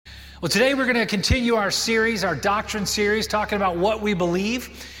Well, today we're going to continue our series, our doctrine series, talking about what we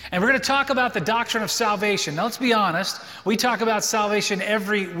believe. And we're going to talk about the doctrine of salvation. Now, let's be honest. We talk about salvation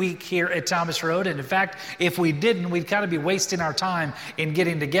every week here at Thomas Road. And in fact, if we didn't, we'd kind of be wasting our time in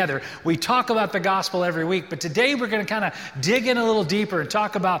getting together. We talk about the gospel every week. But today we're going to kind of dig in a little deeper and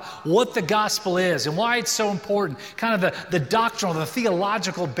talk about what the gospel is and why it's so important. Kind of the doctrinal, the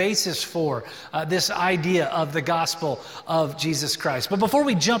theological basis for this idea of the gospel of Jesus Christ. But before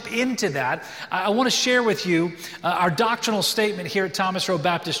we jump into that, I want to share with you our doctrinal statement here at Thomas Road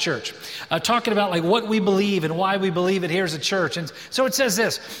Baptist Church, talking about like what we believe and why we believe it here as a church. And so it says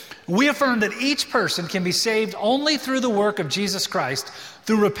this: we affirm that each person can be saved only through the work of Jesus Christ,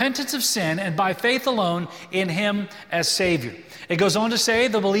 through repentance of sin and by faith alone in Him as Savior. It goes on to say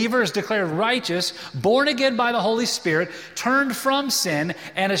the believer is declared righteous, born again by the Holy Spirit, turned from sin,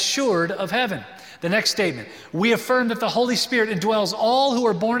 and assured of heaven. The next statement: we affirm that the Holy Spirit indwells all who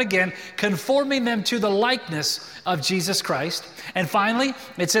are born again, conforming them to the likeness of Jesus Christ. And finally,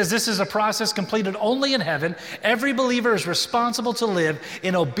 it says this is a process completed only in heaven. Every believer is responsible to live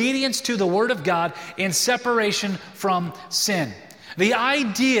in obedience to the Word of God in separation from sin. The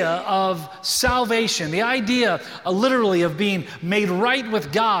idea of salvation, the idea literally of being made right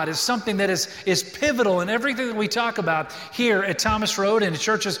with God is something that is pivotal in everything that we talk about here at Thomas Road and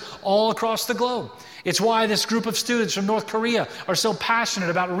churches all across the globe. It's why this group of students from North Korea are so passionate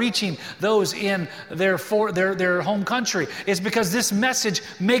about reaching those in their home country. It's because this message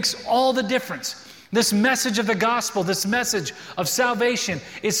makes all the difference. This message of the gospel, this message of salvation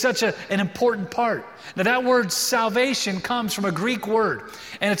is such an important part. Now that word salvation comes from a Greek word,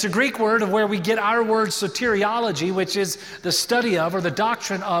 and it's a Greek word of where we get our word soteriology, which is the study of or the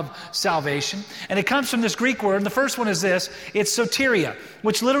doctrine of salvation. And it comes from this Greek word, and the first one is this: it's soteria,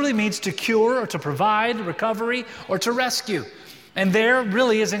 which literally means to cure or to provide recovery or to rescue. And there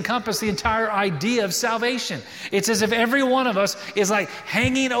really is encompassed the entire idea of salvation. It's as if every one of us is like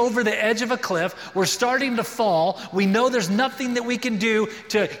hanging over the edge of a cliff. We're starting to fall. We know there's nothing that we can do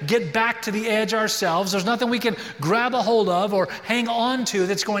to get back to the edge ourselves. There's nothing we can grab a hold of or hang on to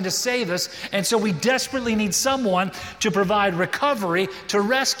that's going to save us. And so we desperately need someone to provide recovery, to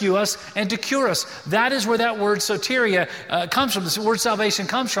rescue us, and to cure us. That is where that word soteria comes from. This word salvation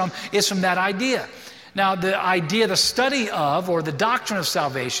comes from, is from that idea. Now, the idea, the study of, or the doctrine of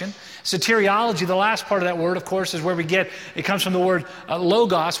salvation, soteriology, the last part of that word, of course, is where it comes from the word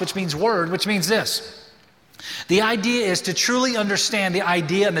logos, which means word, which means this. The idea is to truly understand the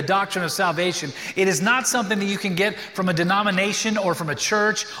idea and the doctrine of salvation. It is not something that you can get from a denomination or from a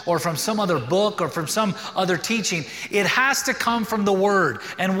church or from some other book or from some other teaching. It has to come from the Word.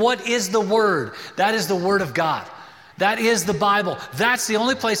 And what is the Word? That is the Word of God. That is the Bible. That's the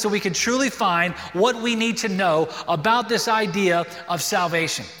only place that we can truly find what we need to know about this idea of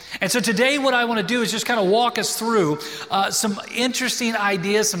salvation. And so today what I want to do is just kind of walk us through some interesting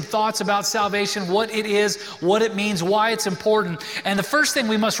ideas, some thoughts about salvation, what it is, what it means, why it's important. And the first thing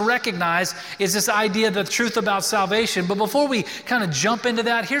we must recognize is this idea of the truth about salvation. But before we kind of jump into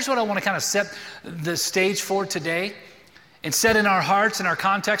that, here's what I want to kind of set the stage for today. And set in our hearts and our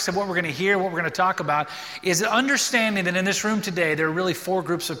context of what we're going to hear, what we're going to talk about, is understanding that in this room today, there are really four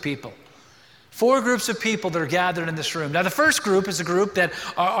groups of people. Four groups of people that are gathered in this room. Now, the first group is a group that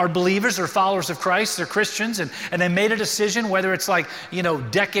are believers or followers of Christ. They're Christians, and they made a decision, whether it's like,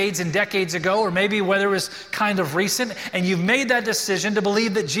 decades and decades ago, or maybe whether it was kind of recent, and you've made that decision to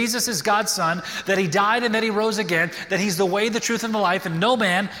believe that Jesus is God's Son, that He died and that He rose again, that He's the way, the truth, and the life, and no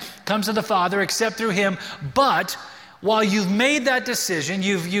man comes to the Father except through Him. But while you've made that decision,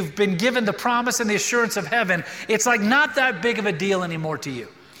 you've been given the promise and the assurance of heaven, it's like not that big of a deal anymore to you.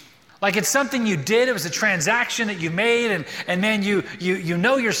 Like it's something you did, it was a transaction that you made, and man, you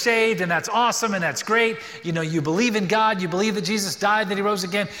know you're saved, and that's awesome, and that's great. You believe in God, you believe that Jesus died, that He rose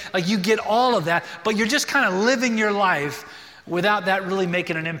again. Like you get all of that, but you're just kind of living your life without that really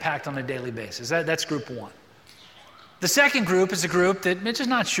making an impact on a daily basis. That's group one. The second group is a group that it's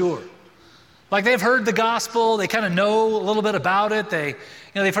just not sure. Like they've heard the gospel, they kind of know a little bit about it.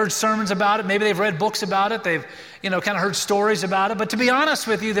 They've heard sermons about it. Maybe they've read books about it. They've, kind of heard stories about it. But to be honest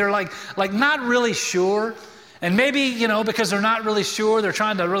with you, they're like not really sure. And maybe, because they're not really sure, they're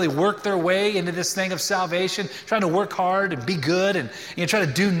trying to really work their way into this thing of salvation, trying to work hard and be good and, try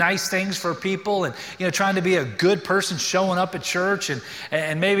to do nice things for people and, trying to be a good person showing up at church.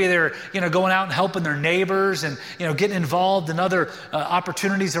 And maybe they're, going out and helping their neighbors and, getting involved in other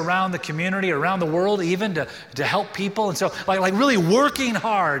opportunities around the community, around the world even to help people. And so like really working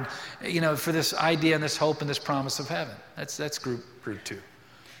hard, for this idea and this hope and this promise of heaven. That's group two.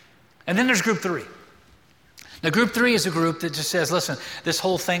 And then there's group three. Now, group 3 is a group that just says, listen, this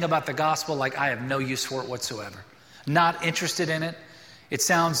whole thing about the gospel, like I have no use for it whatsoever. Not interested in it. It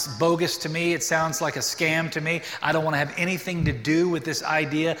sounds bogus to me. It sounds like a scam to me. I don't want to have anything to do with this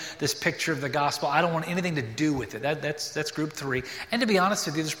idea, this picture of the gospel. I don't want anything to do with it. That's group 3. And to be honest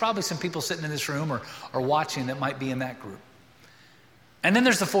with you, there's probably some people sitting in this room or watching that might be in that group. And then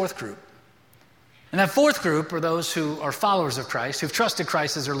there's the 4th group. And that 4th group are those who are followers of Christ, who've trusted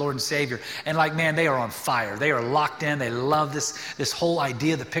Christ as their Lord and Savior. And like, man, they are on fire. They are locked in. They love this whole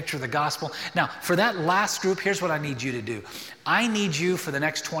idea, the picture of the gospel. Now, for that last group, here's what I need you to do. I need you for the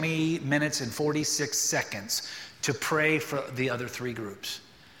next 20 minutes and 46 seconds to pray for the other 3 groups.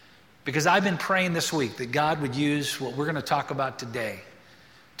 Because I've been praying this week that God would use what we're going to talk about today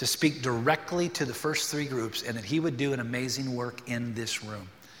to speak directly to the first 3 groups and that He would do an amazing work in this room.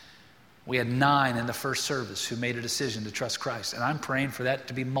 We had 9 in the first service who made a decision to trust Christ. And I'm praying for that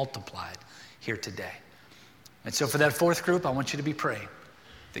to be multiplied here today. And so for that 4th group, I want you to be praying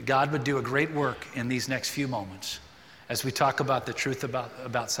that God would do a great work in these next few moments as we talk about the truth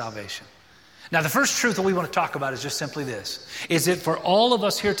about salvation. Now, the first truth that we want to talk about is just simply this, is that for all of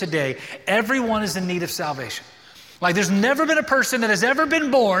us here today, everyone is in need of salvation. Like there's never been a person that has ever been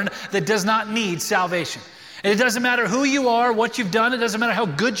born that does not need salvation. It doesn't matter who you are, what you've done. It doesn't matter how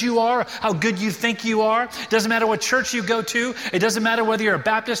good you are, how good you think you are. It doesn't matter what church you go to. It doesn't matter whether you're a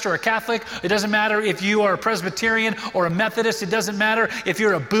Baptist or a Catholic. It doesn't matter if you are a Presbyterian or a Methodist. It doesn't matter if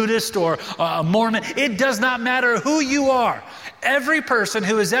you're a Buddhist or a Mormon. It does not matter who you are. Every person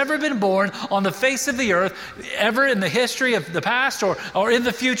who has ever been born on the face of the earth, ever in the history of the past or in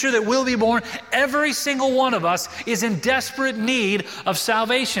the future that will be born, every single one of us is in desperate need of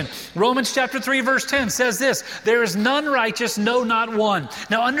salvation. Romans chapter 3 verse 10 says this, there is none righteous, no, not one.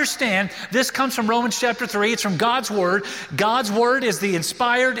 Now understand, this comes from Romans chapter 3. It's from God's Word. God's Word is the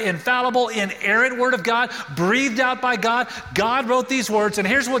inspired, infallible, inerrant Word of God, breathed out by God. God wrote these words, and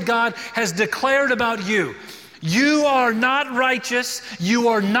here's what God has declared about you. You are not righteous. You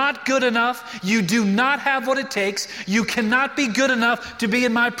are not good enough. You do not have what it takes. You cannot be good enough to be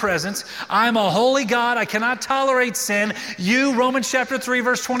in my presence. I'm a holy God. I cannot tolerate sin. You, Romans chapter 3,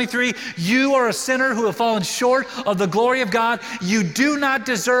 verse 23, you are a sinner who have fallen short of the glory of God. You do not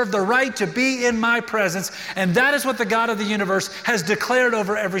deserve the right to be in my presence. And that is what the God of the universe has declared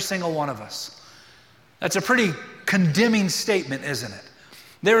over every single one of us. That's a pretty condemning statement, isn't it?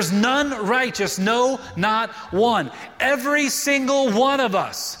 There's none righteous, no, not one. Every single one of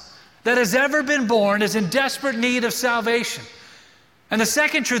us that has ever been born is in desperate need of salvation. And the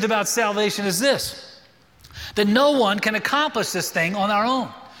second truth about salvation is this, that no one can accomplish this thing on our own.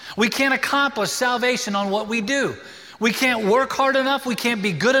 We can't accomplish salvation on what we do. We can't work hard enough. We can't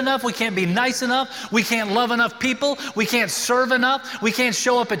be good enough. We can't be nice enough. We can't love enough people. We can't serve enough. We can't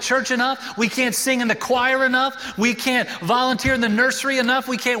show up at church enough. We can't sing in the choir enough. We can't volunteer in the nursery enough.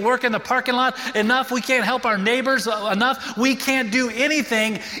 We can't work in the parking lot enough. We can't help our neighbors enough. We can't do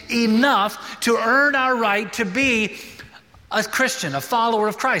anything enough to earn our right to be a Christian, a follower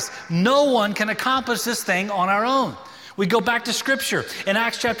of Christ. No one can accomplish this thing on our own. We go back to Scripture. In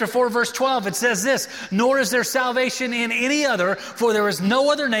Acts chapter 4, verse 12, it says this, nor is there salvation in any other, for there is no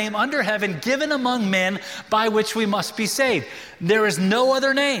other name under heaven given among men by which we must be saved. There is no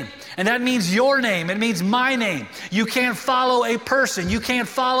other name. And that means your name. It means my name. You can't follow a person. You can't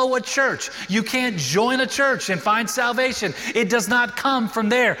follow a church. You can't join a church and find salvation. It does not come from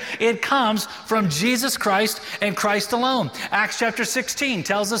there. It comes from Jesus Christ and Christ alone. Acts chapter 16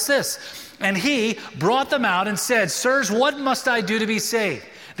 tells us this. And he brought them out and said, sirs, what must I do to be saved?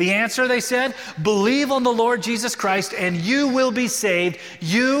 The answer, they said, believe on the Lord Jesus Christ and you will be saved,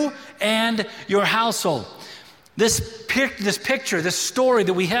 you and your household. This picture, this story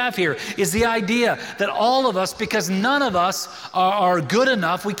that we have here is the idea that all of us, because none of us are good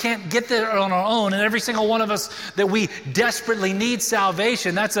enough, we can't get there on our own, and every single one of us that we desperately need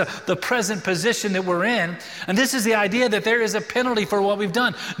salvation. That's the present position that we're in. And this is the idea that there is a penalty for what we've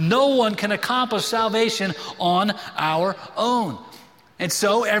done. No one can accomplish salvation on our own. And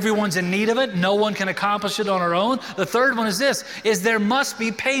so everyone's in need of it. No one can accomplish it on our own. The third one is this, is there must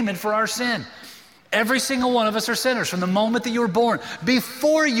be payment for our sin. Every single one of us are sinners from the moment that you were born.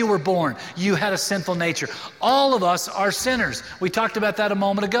 Before you were born, you had a sinful nature. All of us are sinners. We talked about that a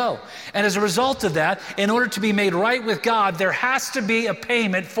moment ago. And as a result of that, in order to be made right with God, there has to be a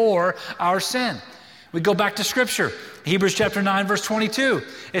payment for our sin. We go back to Scripture. Hebrews chapter 9, verse 22.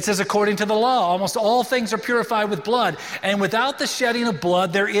 It says, according to the law, almost all things are purified with blood, and without the shedding of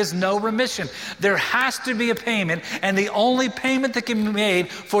blood, there is no remission. There has to be a payment, and the only payment that can be made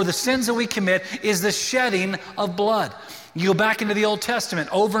for the sins that we commit is the shedding of blood. You go back into the Old Testament,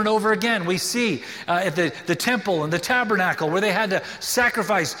 over and over again, we see at the temple and the tabernacle where they had to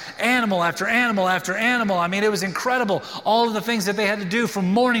sacrifice animal after animal after animal. I mean, it was incredible, all of the things that they had to do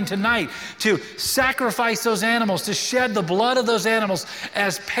from morning to night to sacrifice those animals, to shed the blood of those animals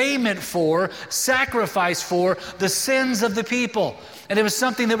as payment for, sacrifice for the sins of the people. And it was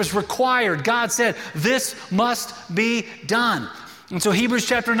something that was required. God said, this must be done. And so Hebrews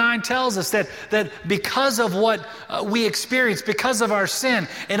chapter 9 tells us that because of what we experience, because of our sin,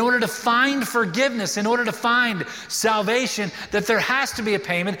 in order to find forgiveness, in order to find salvation, that there has to be a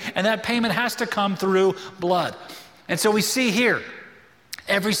payment, and that payment has to come through blood. And so we see here,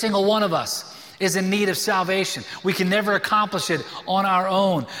 every single one of us is in need of salvation. We can never accomplish it on our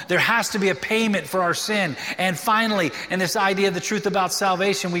own. There has to be a payment for our sin. And finally, in this idea of the truth about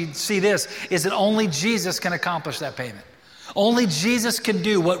salvation, we see this, is that only Jesus can accomplish that payment. Only Jesus can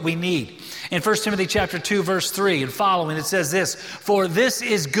do what we need. In 1 Timothy chapter 2, verse 3 and following, it says this, "For this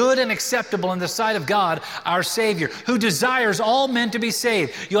is good and acceptable in the sight of God, our Savior, who desires all men to be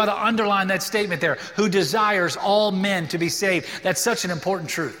saved." You ought to underline that statement there, who desires all men to be saved. That's such an important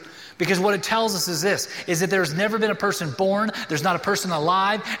truth. Because what it tells us is this, is that there's never been a person born, there's not a person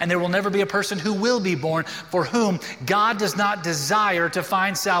alive, and there will never be a person who will be born for whom God does not desire to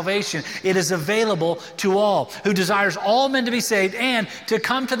find salvation. It is available to all, who desires all men to be saved and to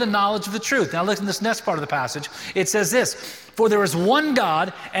come to the knowledge of the truth. Now look at this next part of the passage. It says this, "For there is one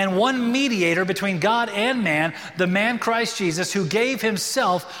God and one mediator between God and man, the man Christ Jesus, who gave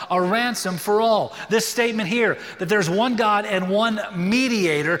himself a ransom for all." This statement here, that there's one God and one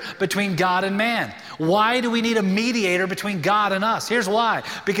mediator between God and man. Why do we need a mediator between God and us? Here's why.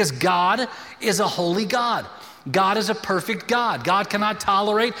 Because God is a holy God. God is a perfect God. God cannot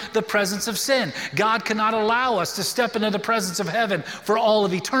tolerate the presence of sin. God cannot allow us to step into the presence of heaven for all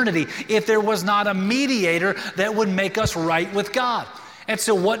of eternity if there was not a mediator that would make us right with God. And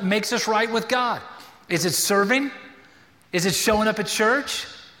so what makes us right with God? Is it serving? Is it showing up at church?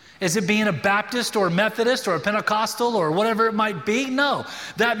 Is it being a Baptist or a Methodist or a Pentecostal or whatever it might be? No.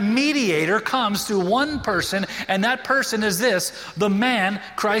 That mediator comes through one person, and that person is this, the man,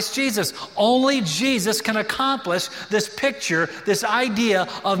 Christ Jesus. Only Jesus can accomplish this picture, this idea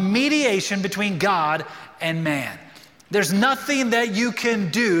of mediation between God and man. There's nothing that you can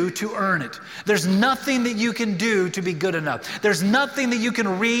do to earn it. There's nothing that you can do to be good enough. There's nothing that you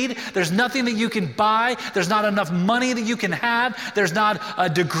can read. There's nothing that you can buy. There's not enough money that you can have. There's not a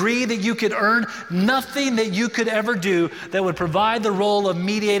degree that you could earn. Nothing that you could ever do that would provide the role of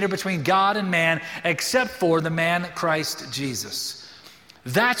mediator between God and man except for the man Christ Jesus.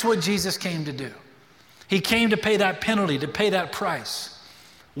 That's what Jesus came to do. He came to pay that penalty, to pay that price.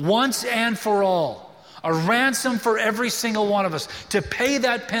 Once and for all. A ransom for every single one of us to pay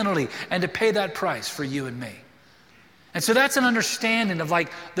that penalty and to pay that price for you and me. And so that's an understanding of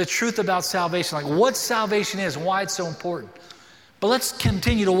like the truth about salvation, like what salvation is, why it's so important. But let's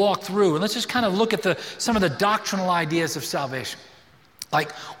continue to walk through and let's just kind of look at some of the doctrinal ideas of salvation.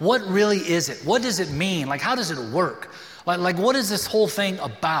 Like what really is it? What does it mean? Like how does it work? Like what is this whole thing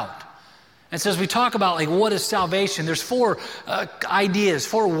about? And so as we talk about like what is salvation, there's four ideas,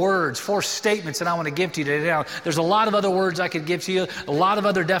 4 words, 4 statements that I want to give to you today. Now, there's a lot of other words I could give to you, a lot of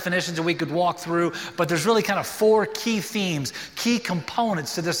other definitions that we could walk through, but there's really kind of 4 key themes, key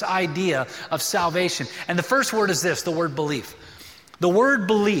components to this idea of salvation. And the first word is this, the word belief. The word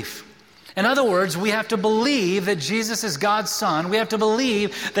belief. In other words, we have to believe that Jesus is God's Son. We have to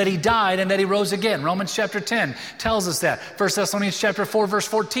believe that He died and that He rose again. Romans chapter 10 tells us that. 1 Thessalonians chapter 4, verse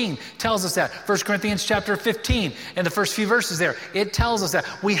 14 tells us that. 1 Corinthians chapter 15, in the first few verses there, it tells us that.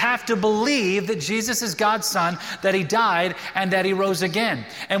 We have to believe that Jesus is God's Son, that He died and that He rose again.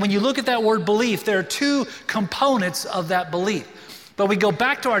 And when you look at that word belief, there are 2 components of that belief. But we go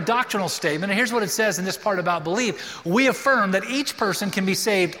back to our doctrinal statement, and here's what it says in this part about belief. We affirm that each person can be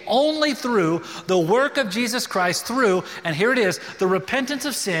saved only through the work of Jesus Christ, through, and here it is, the repentance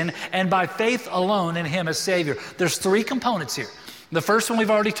of sin and by faith alone in Him as Savior. There's 3 components here. The first one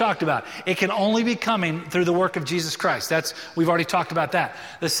we've already talked about. It can only be coming through the work of Jesus Christ. We've already talked about that.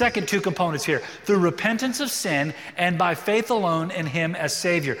 The second 2 components here, through repentance of sin and by faith alone in Him as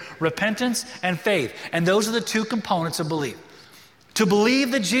Savior. Repentance and faith. And those are the 2 components of belief. To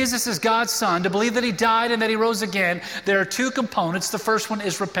believe that Jesus is God's Son, to believe that He died and that He rose again, there are 2 components. The first one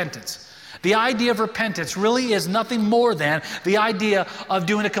is repentance. The idea of repentance really is nothing more than the idea of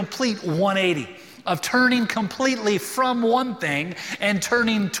doing a complete 180. of turning completely from one thing and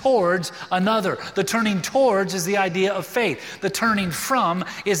turning towards another. The turning towards is the idea of faith. The turning from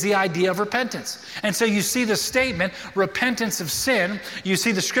is the idea of repentance. And so you see the statement, repentance of sin. You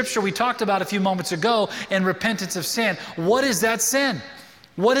see the scripture we talked about a few moments ago in repentance of sin. What is that sin?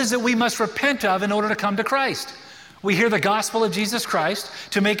 What is it we must repent of in order to come to Christ? We hear the gospel of Jesus Christ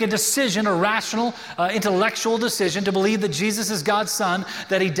to make a decision, a rational, intellectual decision to believe that Jesus is God's Son,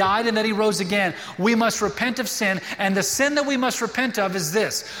 that He died and that He rose again. We must repent of sin, and the sin that we must repent of is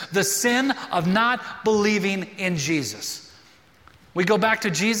this: the sin of not believing in Jesus. We go back to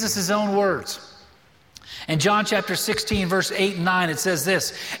Jesus' own words. In John chapter 16, verse 8 and 9, it says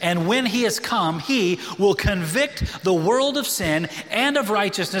this: "And when He has come, He will convict the world of sin and of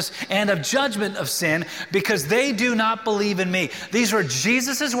righteousness and of judgment of sin, because they do not believe in me." These were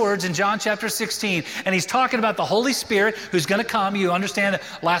Jesus' words in John chapter 16, and He's talking about the Holy Spirit who's going to come. You understand,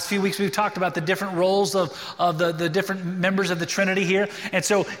 the last few weeks we've talked about the different roles of the different members of the Trinity here. And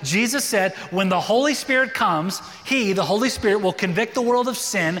so Jesus said, when the Holy Spirit comes, He, the Holy Spirit, will convict the world of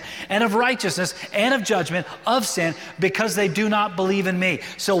sin and of righteousness and of judgment of sin, because they do not believe in me.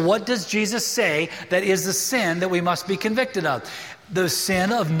 So what does Jesus say that is the sin that we must be convicted of? The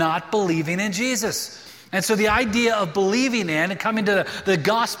sin of not believing in Jesus. And so the idea of believing in and coming to the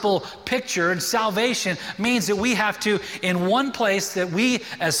gospel picture and salvation means that we have to, in one place, that we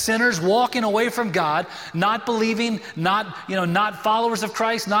as sinners walking away from God, not believing, not followers of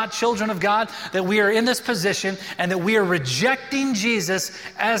Christ, not children of God, that we are in this position and that we are rejecting Jesus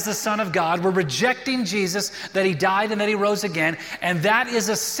as the Son of God. We're rejecting Jesus, that He died and that He rose again. And that is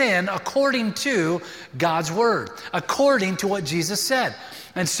a sin according to God's word, according to what Jesus said.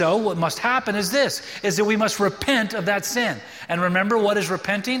 And so what must happen is this, is that we must repent of that sin. And remember, what is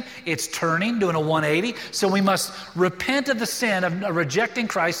repenting? It's turning, doing a 180. So we must repent of the sin of rejecting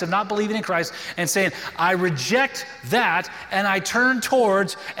Christ, of not believing in Christ, and saying, I reject that, and I turn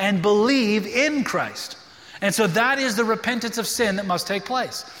towards and believe in Christ. And so that is the repentance of sin that must take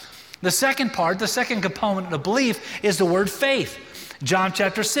place. The second part, the second component of belief is the word faith. John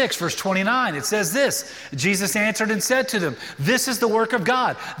chapter 6, verse 29, it says this: "Jesus answered and said to them, 'This is the work of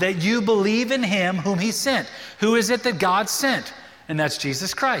God, that you believe in Him whom He sent.'" Who is it that God sent? And that's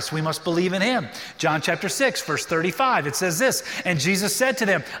Jesus Christ. We must believe in Him. John chapter 6, verse 35, it says this: "And Jesus said to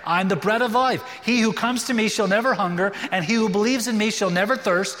them, I'm the bread of life. He who comes to me shall never hunger, and he who believes in me shall never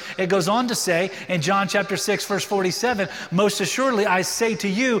thirst." It goes on to say in John chapter 6, verse 47, "Most assuredly I say to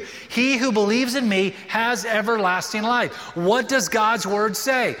you, he who believes in me has everlasting life." What does God's word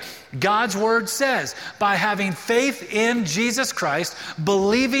say? God's word says, by having faith in Jesus Christ,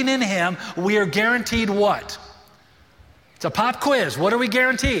 believing in Him, we are guaranteed what? It's a pop quiz. What are we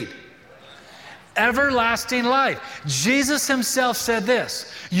guaranteed? Everlasting life. Jesus Himself said this: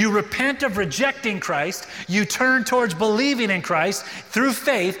 you repent of rejecting Christ, you turn towards believing in Christ through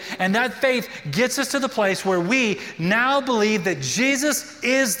faith, and that faith gets us to the place where we now believe that Jesus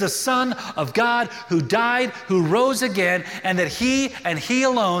is the Son of God who died, who rose again, and that He and He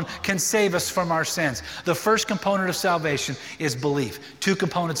alone can save us from our sins. The first component of salvation is belief. Two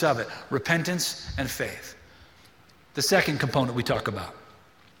components of it: repentance and faith. The second component we talk about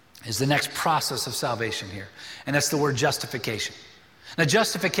is the next process of salvation here, and that's the word justification. Now,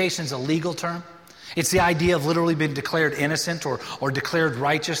 justification is a legal term. It's the idea of literally being declared innocent or declared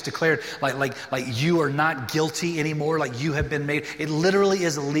righteous, declared like you are not guilty anymore, like you have been made. It literally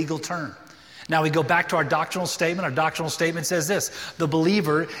is a legal term. Now we go back to our doctrinal statement. Our doctrinal statement says this: the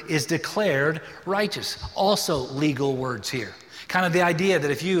believer is declared righteous. Also legal words here. Kind of the idea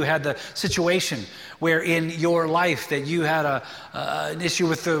that if you had the situation where in your life that you had an issue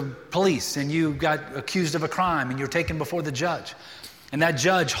with the police and you got accused of a crime and you're taken before the judge, and that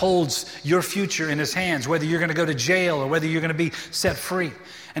judge holds your future in his hands, whether you're going to go to jail or whether you're going to be set free.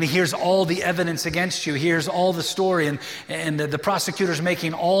 And he hears all the evidence against you, hears all the story, and the prosecutor's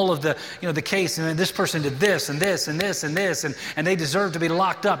making all of the case, and this person did this and this and this and this, and they deserve to be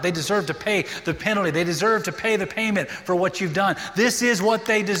locked up. They deserve to pay the penalty. They deserve to pay the payment for what you've done. This is what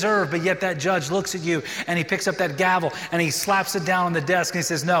they deserve, but yet that judge looks at you and he picks up that gavel and he slaps it down on the desk and he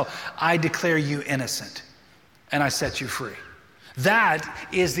says, "No, I declare you innocent and I set you free." That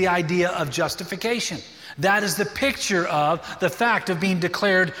is the idea of justification. That is the picture of the fact of being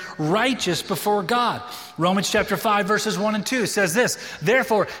declared righteous before God. Romans chapter 5, verses 1 and 2 says this: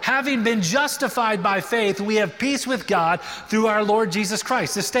 "Therefore, having been justified by faith, we have peace with God through our Lord Jesus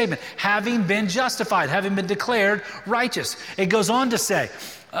Christ." This statement, having been justified, having been declared righteous. It goes on to say,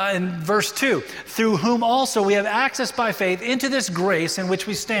 In verse 2, through whom also we have access by faith into this grace in which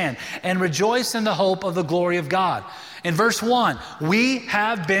we stand and rejoice in the hope of the glory of God. In verse 1, we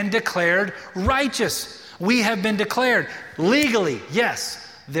have been declared righteous. We have been declared legally, yes,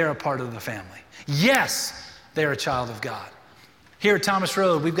 they're a part of the family. Yes, they're a child of God. Here at Thomas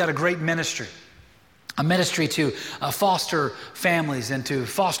Road, we've got a great ministry. A ministry to foster families and to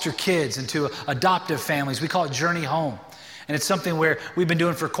foster kids and to adoptive families. We call it Journey Home. And it's something where we've been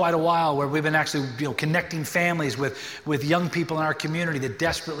doing for quite a while, where we've been actually connecting families with young people in our community that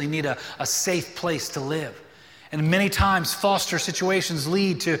desperately need a safe place to live. And many times foster situations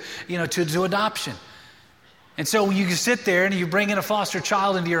lead to adoption. And so when you sit there and you bring in a foster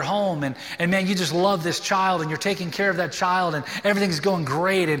child into your home and man, you just love this child and you're taking care of that child and everything's going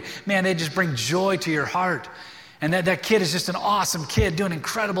great and man, they just bring joy to your heart. And that kid is just an awesome kid doing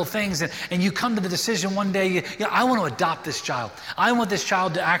incredible things. And you come to the decision one day, I want to adopt this child. I want this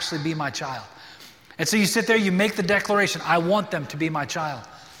child to actually be my child. And so you sit there, you make the declaration, I want them to be my child.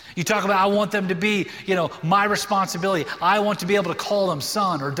 You talk about, I want them to be, my responsibility. I want to be able to call them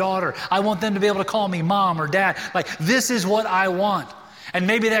son or daughter. I want them to be able to call me mom or dad. Like, this is what I want. And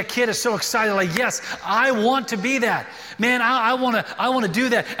maybe that kid is so excited, like, yes, I want to be that. Man, I want to do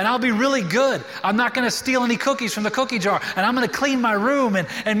that, and I'll be really good. I'm not going to steal any cookies from the cookie jar, and I'm going to clean my room, and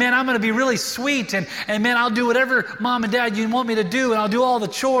man, I'm going to be really sweet, and man, I'll do whatever mom and dad you want me to do, and I'll do all the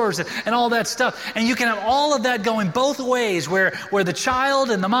chores and all that stuff. And you can have all of that going both ways, where the child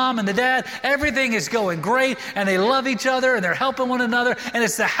and the mom and the dad, everything is going great, and they love each other, and they're helping one another, and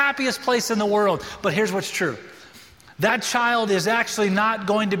it's the happiest place in the world. But here's what's true. That child is actually not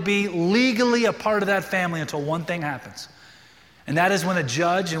going to be legally a part of that family until one thing happens. And that is when a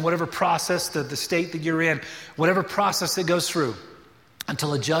judge, in whatever process, the state that you're in, whatever process it goes through,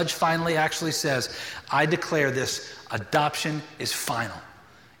 until a judge finally actually says, I declare this adoption is final.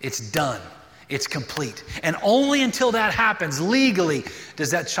 It's done. It's complete. And only until that happens legally does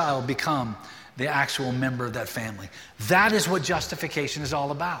that child become the actual member of that family. That is what justification is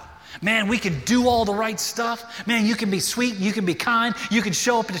all about. Man, we can do all the right stuff. Man, you can be sweet, you can be kind, you can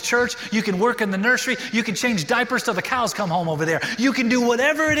show up at the church, you can work in the nursery, you can change diapers till the cows come home over there. You can do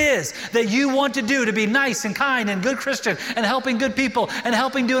whatever it is that you want to do to be nice and kind and good Christian and helping good people and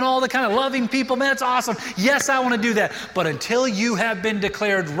helping doing all the kind of loving people. Man, that's awesome. Yes, I want to do that. But until you have been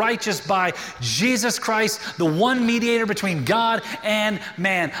declared righteous by Jesus Christ, the one mediator between God and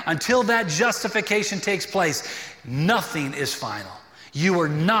man, until that justification takes place, nothing is final. You are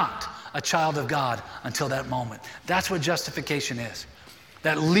not a child of God until that moment. That's what justification is.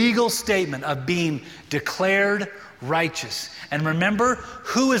 That legal statement of being declared righteous. And remember,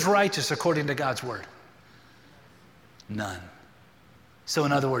 who is righteous according to God's word? None. So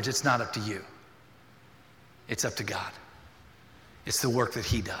in other words, it's not up to you. It's up to God. It's the work that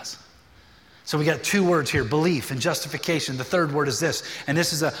He does. So we got two words here, belief and justification. The third word is this, and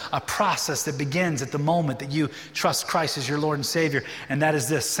this is a process that begins at the moment that you trust Christ as your Lord and Savior, and that is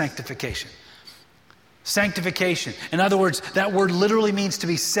this, sanctification. Sanctification. In other words, that word literally means to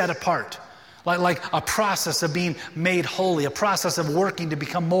be set apart. Like a process of being made holy, a process of working to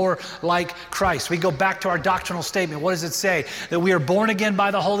become more like Christ. We go back to our doctrinal statement. What does it say? That we are born again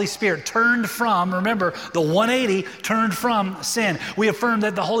by the Holy Spirit, turned from, remember, the 180, turned from sin. We affirm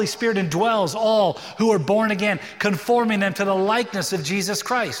that the Holy Spirit indwells all who are born again, conforming them to the likeness of Jesus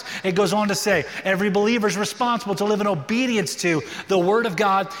Christ. It goes on to say, every believer is responsible to live in obedience to the Word of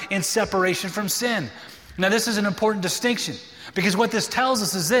God in separation from sin. Now, this is an important distinction. Because what this tells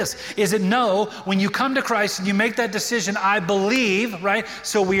us is this, is that no, when you come to Christ and you make that decision, I believe, right?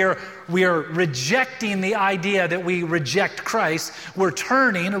 So we are rejecting the idea that we reject Christ. We're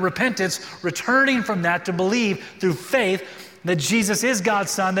turning, a repentance, returning from that to believe through faith that Jesus is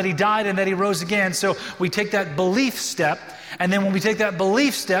God's Son, that He died and that He rose again. So we take that belief step. And then when we take that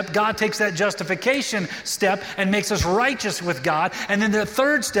belief step, God takes that justification step and makes us righteous with God. And then the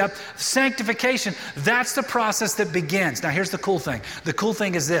third step, sanctification, that's the process that begins. Now here's the cool thing. The cool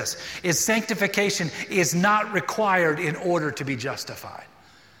thing is this, is sanctification is not required in order to be justified.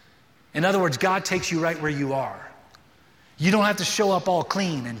 In other words, God takes you right where you are. You don't have to show up all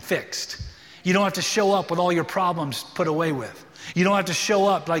clean and fixed. You don't have to show up with all your problems put away with. You don't have to show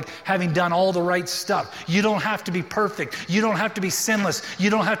up like having done all the right stuff. You don't have to be perfect. You don't have to be sinless.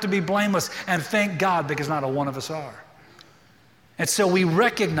 You don't have to be blameless. And thank God, because not a one of us are. And so we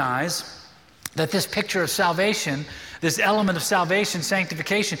recognize that this picture of salvation, this element of salvation,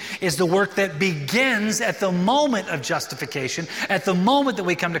 sanctification, is the work that begins at the moment of justification, at the moment that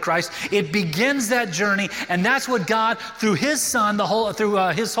we come to Christ. It begins that journey, and that's what God, through His Son, through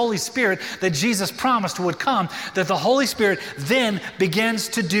His Holy Spirit, that Jesus promised would come, that the Holy Spirit then begins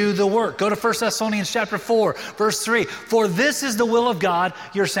to do the work. Go to 1 Thessalonians chapter 4, verse 3. For this is the will of God,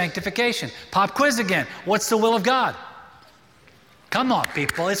 your sanctification. Pop quiz again. What's the will of God? Come on,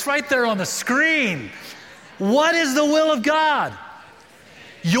 people. It's right there on the screen. What is the will of God?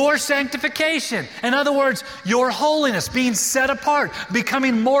 Your sanctification. In other words, your holiness, being set apart,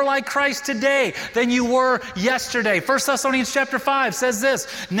 becoming more like Christ today than you were yesterday. 1 Thessalonians chapter 5 says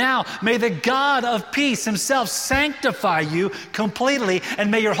this, now may the God of peace Himself sanctify you completely, and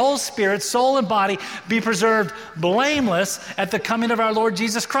may your whole spirit, soul, and body be preserved blameless at the coming of our Lord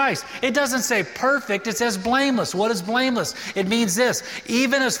Jesus Christ. It doesn't say perfect, it says blameless. What is blameless? It means this,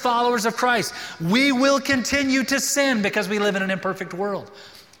 even as followers of Christ, we will continue to sin because we live in an imperfect world.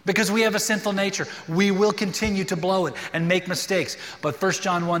 Because we have a sinful nature, we will continue to blow it and make mistakes. But 1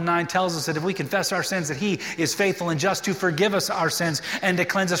 John 1:9 tells us that if we confess our sins, that He is faithful and just to forgive us our sins and to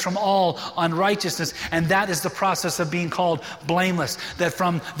cleanse us from all unrighteousness. And that is the process of being called blameless. That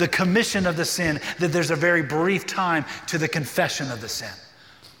from the commission of the sin, that there's a very brief time to the confession of the sin.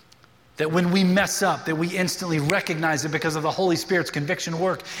 That when we mess up, that we instantly recognize it because of the Holy Spirit's conviction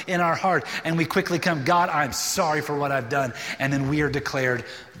work in our heart. And we quickly come, God, I'm sorry for what I've done. And then we are declared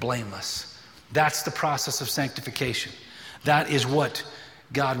blameless. That's the process of sanctification. That is what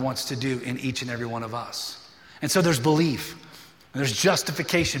God wants to do in each and every one of us. And so there's belief. There's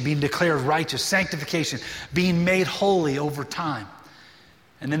justification, being declared righteous. Sanctification, being made holy over time.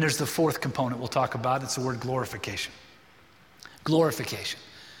 And then there's the fourth component we'll talk about. It's the word glorification. Glorification.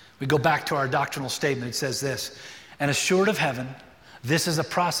 We go back to our doctrinal statement. It says this, and assured of heaven, this is a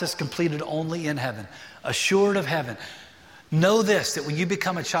process completed only in heaven. Assured of heaven. Know this, that when you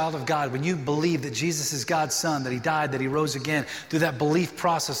become a child of God, when you believe that Jesus is God's Son, that He died, that He rose again, through that belief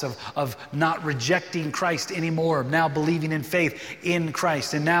process of not rejecting Christ anymore, now believing in faith in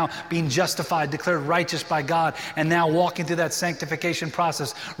Christ, and now being justified, declared righteous by God, and now walking through that sanctification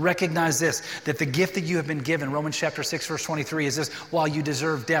process, recognize this, that the gift that you have been given, Romans chapter 6, verse 23, is this, while you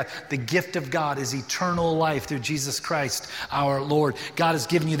deserve death, the gift of God is eternal life through Jesus Christ, our Lord. God has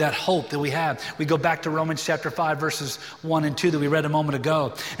given you that hope that we have. We go back to Romans chapter 5, verses 1 and 2 that we read a moment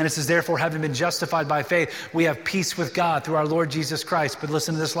ago. And it says, therefore, having been justified by faith, we have peace with God through our Lord Jesus Christ. But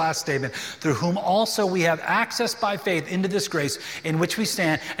listen to this last statement, through whom also we have access by faith into this grace in which we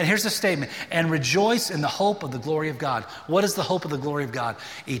stand. And here's the statement, and rejoice in the hope of the glory of God. What is the hope of the glory of God?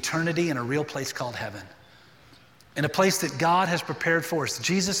 Eternity in a real place called heaven. In a place that God has prepared for us.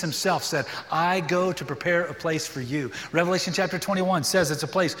 Jesus Himself said, I go to prepare a place for you. Revelation chapter 21 says it's a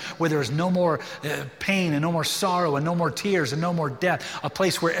place where there is no more pain and no more sorrow and no more tears and no more death. A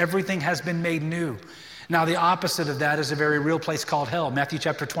place where everything has been made new. Now, the opposite of that is a very real place called hell. Matthew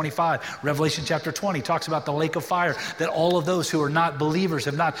chapter 25, Revelation chapter 20 talks about the lake of fire, that all of those who are not believers,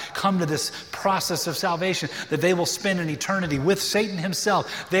 have not come to this process of salvation, that they will spend an eternity with Satan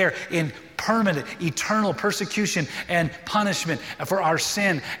himself there in permanent, eternal persecution and punishment for our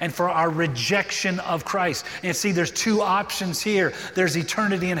sin and for our rejection of Christ. And see, there's two options here. There's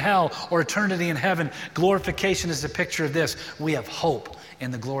eternity in hell or eternity in heaven. Glorification is a picture of this. We have hope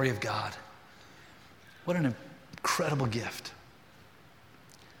in the glory of God. What an incredible gift.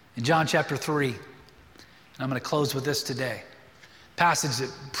 In John chapter 3, and I'm going to close with this today, passage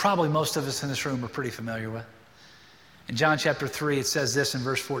that probably most of us in this room are pretty familiar with. In John chapter 3, it says this in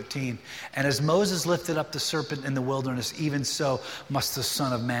verse 14, and as Moses lifted up the serpent in the wilderness, even so must the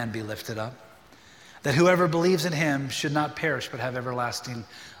Son of Man be lifted up, that whoever believes in Him should not perish but have everlasting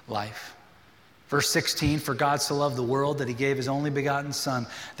life. Verse 16, for God so loved the world that He gave His only begotten Son,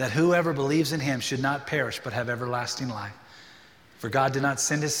 that whoever believes in Him should not perish but have everlasting life. For God did not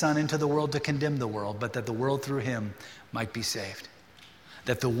send His Son into the world to condemn the world, but that the world through Him might be saved.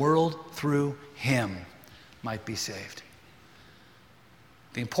 That the world through Him might be saved.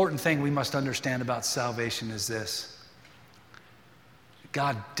 The important thing we must understand about salvation is this.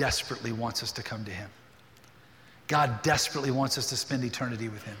 God desperately wants us to come to Him. God desperately wants us to spend eternity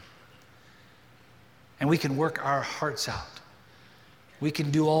with Him. And we can work our hearts out. We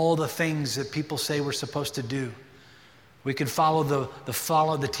can do all the things that people say we're supposed to do. We can follow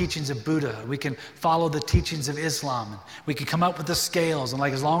the teachings of Buddha. We can follow the teachings of Islam. We can come up with the scales. And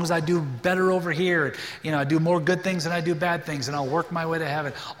like, as long as I do better over here, I do more good things than I do bad things, and I'll work my way to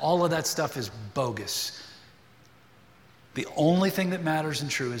heaven. All of that stuff is bogus. The only thing that matters and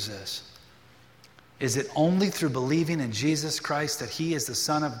true is this, Is it only through believing in Jesus Christ that he is the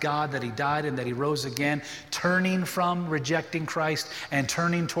Son of God, that he died and that he rose again, turning from rejecting Christ and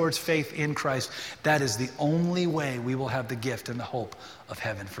turning towards faith in Christ? That is the only way we will have the gift and the hope of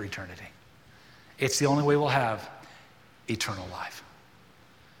heaven for eternity. It's the only way we'll have eternal life.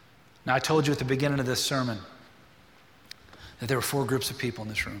 Now, I told you at the beginning of this sermon that there were 4 groups of people in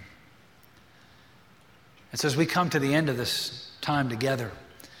this room. And so as we come to the end of this time together,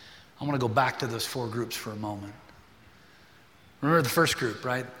 I want to go back to those 4 groups for a moment. Remember the first group,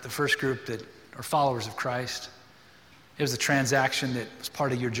 right? The first group that are followers of Christ. It was a transaction that was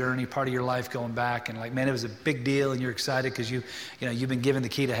part of your journey, part of your life going back. And like, man, it was a big deal and you're excited because you've been given the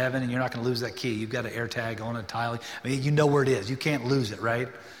key to heaven and you're not going to lose that key. You've got an air tag on a tile. I mean, you know where it is. You can't lose it, right?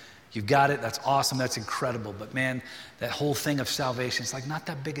 You've got it. That's awesome. That's incredible. But man, that whole thing of salvation, it's like not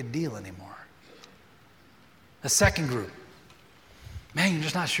that big a deal anymore. The second group, man, you're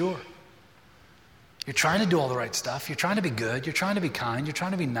just not sure. You're trying to do all the right stuff. You're trying to be good. You're trying to be kind. You're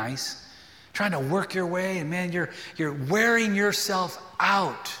trying to be nice. Trying to work your way. And man, you're wearing yourself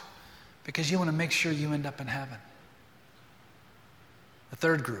out because you want to make sure you end up in heaven. The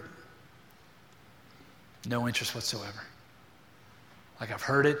third group, no interest whatsoever. Like, I've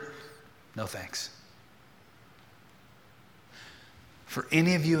heard it, no thanks. For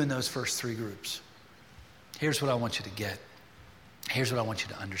any of you in those first 3 groups, here's what I want you to get. Here's what I want you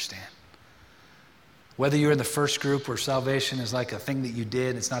to understand. Whether you're in the first group where salvation is like a thing that you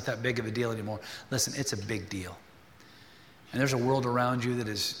did, it's not that big of a deal anymore. Listen, it's a big deal. And there's a world around you that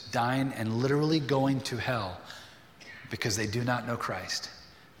is dying and literally going to hell because they do not know Christ,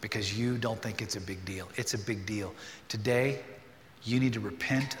 because you don't think it's a big deal. It's a big deal. Today, you need to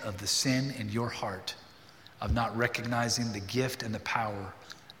repent of the sin in your heart of not recognizing the gift and the power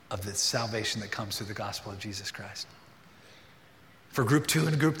of the salvation that comes through the gospel of Jesus Christ. For group 2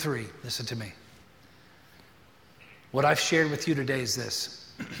 and group 3, listen to me. What I've shared with you today is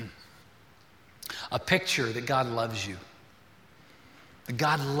this. A picture that God loves you. That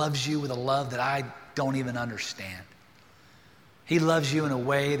God loves you with a love that I don't even understand. He loves you in a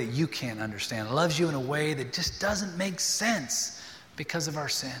way that you can't understand. He loves you in a way that just doesn't make sense because of our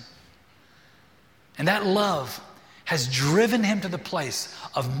sin. And that love has driven him to the place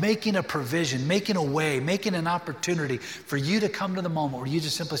of making a provision, making a way, making an opportunity for you to come to the moment where you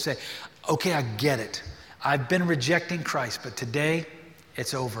just simply say, okay, I get it. I've been rejecting Christ, but today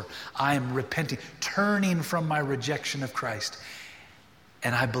it's over. I am repenting, turning from my rejection of Christ.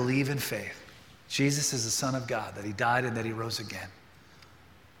 And I believe in faith. Jesus is the Son of God, that he died and that he rose again.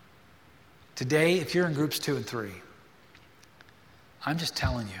 Today, if you're in groups 2 and 3, I'm just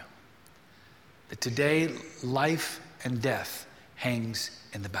telling you that today life and death hangs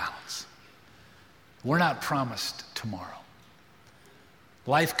in the balance. We're not promised tomorrow.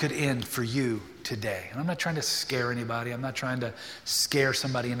 Life could end for you today. And I'm not trying to scare anybody. I'm not trying to scare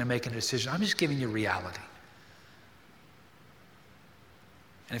somebody into making a decision. I'm just giving you reality.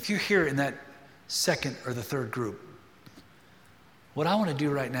 And if you're here in that second or the third group, what I want to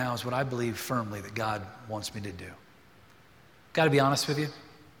do right now is what I believe firmly that God wants me to do. Got to be honest with you.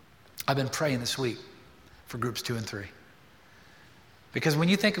 I've been praying this week for groups 2 and 3. Because when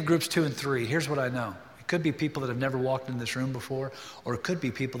you think of groups 2 and 3, here's what I know. It could be people that have never walked in this room before, or it could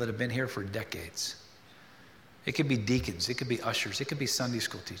be people that have been here for decades. It could be deacons. It could be ushers. It could be Sunday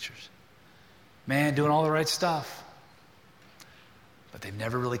school teachers. Man, doing all the right stuff. But they've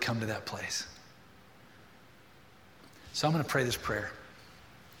never really come to that place. So I'm going to pray this prayer.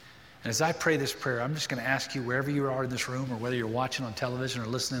 And as I pray this prayer, I'm just going to ask you, wherever you are in this room, or whether you're watching on television or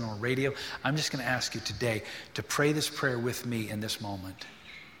listening on radio, I'm just going to ask you today to pray this prayer with me in this moment.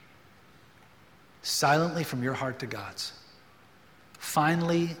 Silently from your heart to God's.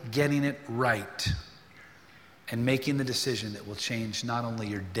 Finally getting it right and making the decision that will change not only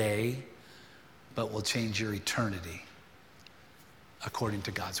your day, but will change your eternity according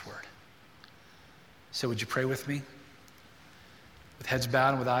to God's word. So would you pray with me? With heads bowed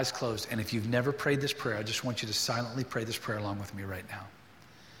and with eyes closed. And if you've never prayed this prayer, I just want you to silently pray this prayer along with me right now.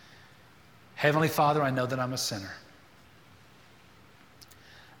 Heavenly Father, I know that I'm a sinner.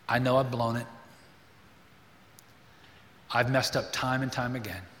 I know I've blown it. I've messed up time and time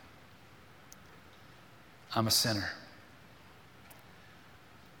again. I'm a sinner.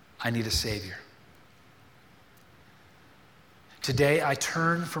 I need a Savior. Today, I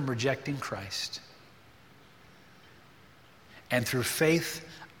turn from rejecting Christ. And through faith,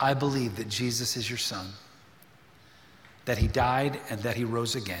 I believe that Jesus is your Son, that he died and that he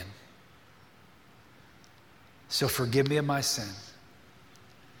rose again. So forgive me of my sin.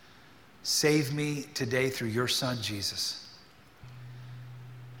 Save me today through your Son, Jesus.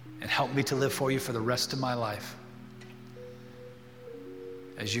 and help me to live for you for the rest of my life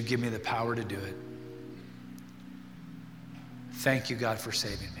as you give me the power to do it. Thank you, God, for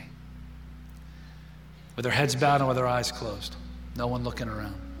saving me. With our heads bowed and with our eyes closed, no one looking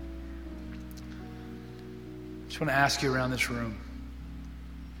around. I just want to ask you around this room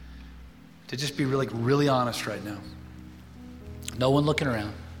to just be really, really honest right now. No one looking around.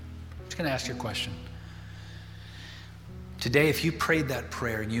 I'm just going to ask you a question. Today, if you prayed that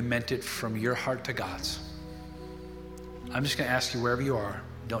prayer and you meant it from your heart to God's, I'm just going to ask you wherever you are,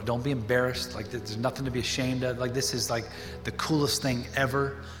 don't be embarrassed. Like, there's nothing to be ashamed of. Like, this is like the coolest thing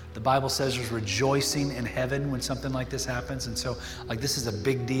ever. The Bible says there's rejoicing in heaven when something like this happens. And so, like, this is a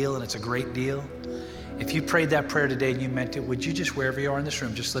big deal and it's a great deal. If you prayed that prayer today and you meant it, would you just, wherever you are in this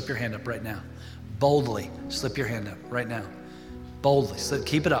room, just slip your hand up right now. Boldly slip your hand up right now. Boldly slip,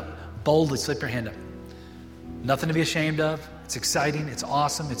 keep it up. Boldly slip your hand up. Nothing to be ashamed of. It's exciting. It's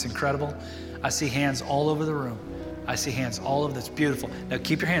awesome. It's incredible. I see hands all over the room. I see hands all over. That's beautiful. Now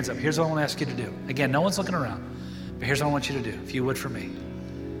keep your hands up. Here's what I want to ask you to do. Again, no one's looking around, but here's what I want you to do, if you would for me.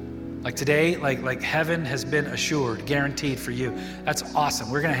 Like today, like heaven has been assured, guaranteed for you. That's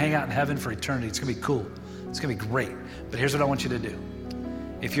awesome. We're going to hang out in heaven for eternity. It's going to be cool. It's going to be great. But here's what I want you to do.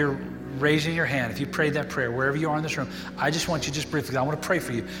 If you're raising your hand, if you prayed that prayer, wherever you are in this room, I just want you, just briefly, I want to pray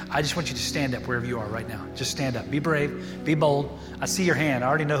for you. I just want you to stand up wherever you are right now. Just stand up. Be brave. Be bold. I see your hand. I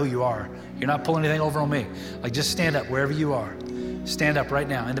already know who you are. You're not pulling anything over on me. Like, just stand up wherever you are. Stand up right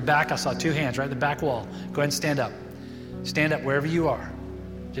now. In the back, I saw 2 hands right in the back wall. Go ahead and stand up. Stand up wherever you are.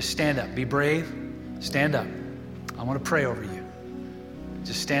 Just stand up. Be brave. Stand up. I want to pray over you.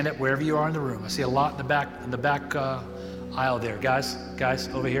 Just stand up wherever you are in the room. I see a lot in the back aisle there. Guys,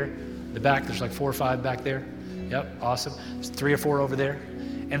 over here. In the back, there's like 4 or 5 back there. Yep, awesome. There's 3 or 4 over there.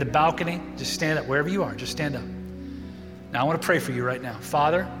 In the balcony, just stand up wherever you are. Just stand up. Now I want to pray for you right now.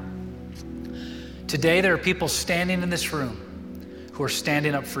 Father, today there are people standing in this room who are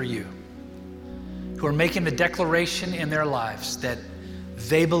standing up for you, who are making the declaration in their lives that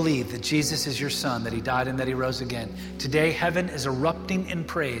they believe that Jesus is your son, that he died and that he rose again. Today, heaven is erupting in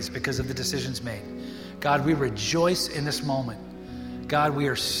praise because of the decisions made. God, we rejoice in this moment. God, we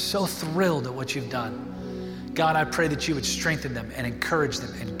are so thrilled at what you've done. God, I pray that you would strengthen them and encourage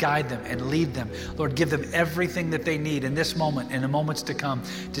them and guide them and lead them. Lord, give them everything that they need in this moment and the moments to come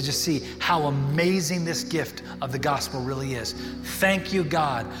to just see how amazing this gift of the gospel really is. Thank you,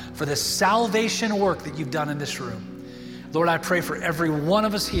 God, for the salvation work that you've done in this room. Lord, I pray for every one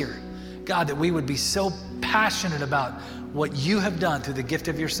of us here, God, that we would be so passionate about what you have done through the gift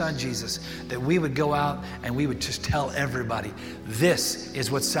of your son, Jesus, that we would go out and we would just tell everybody, this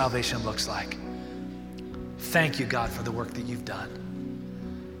is what salvation looks like. Thank you, God, for the work that you've done.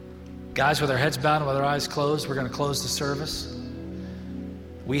 Guys, with our heads bowed and with our eyes closed, we're going to close the service.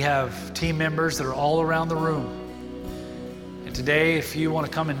 We have team members that are all around the room. And today, if you want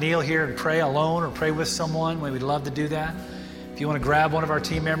to come and kneel here and pray alone or pray with someone, we'd love to do that. If you want to grab one of our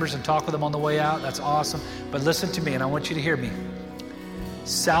team members and talk with them on the way out, that's awesome. But listen to me, and I want you to hear me.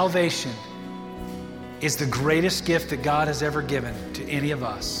 Salvation is the greatest gift that God has ever given to any of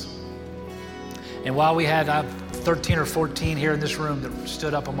us. And while we had 13 or 14 here in this room that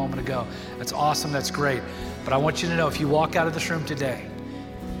stood up a moment ago, that's awesome, that's great. But I want you to know, if you walk out of this room today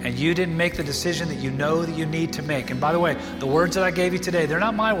and you didn't make the decision that you know that you need to make, and by the way, the words that I gave you today, they're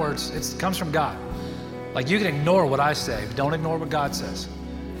not my words, it comes from God. Like, you can ignore what I say, but don't ignore what God says.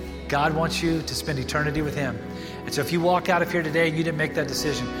 God wants you to spend eternity with him. And so if you walk out of here today and you didn't make that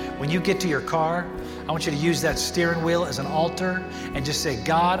decision, when you get to your car, I want you to use that steering wheel as an altar and just say,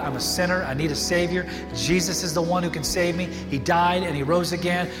 God, I'm a sinner. I need a Savior. Jesus is the one who can save me. He died and he rose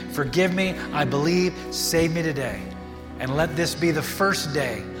again. Forgive me. I believe. Save me today. And let this be the first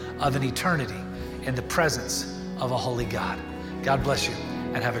day of an eternity in the presence of a holy God. God bless you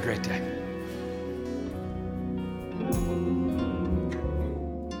and have a great day.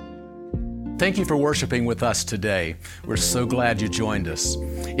 Thank you for worshiping with us today. We're so glad you joined us.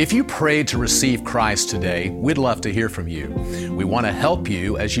 If you prayed to receive Christ today, we'd love to hear from you. We want to help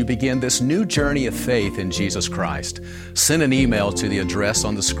you as you begin this new journey of faith in Jesus Christ. Send an email to the address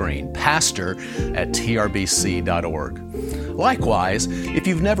on the screen, pastor@trbc.org. Likewise, if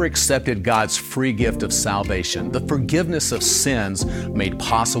you've never accepted God's free gift of salvation, the forgiveness of sins made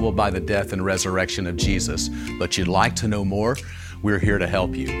possible by the death and resurrection of Jesus, but you'd like to know more, we're here to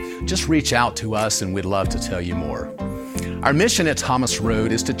help you. Just reach out to us and we'd love to tell you more. Our mission at Thomas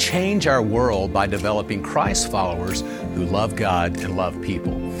Road is to change our world by developing Christ followers who love God and love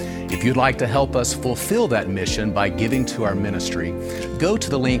people. If you'd like to help us fulfill that mission by giving to our ministry, go to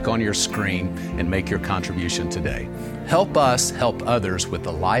the link on your screen and make your contribution today. Help us help others with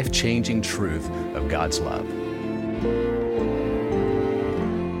the life-changing truth of God's love.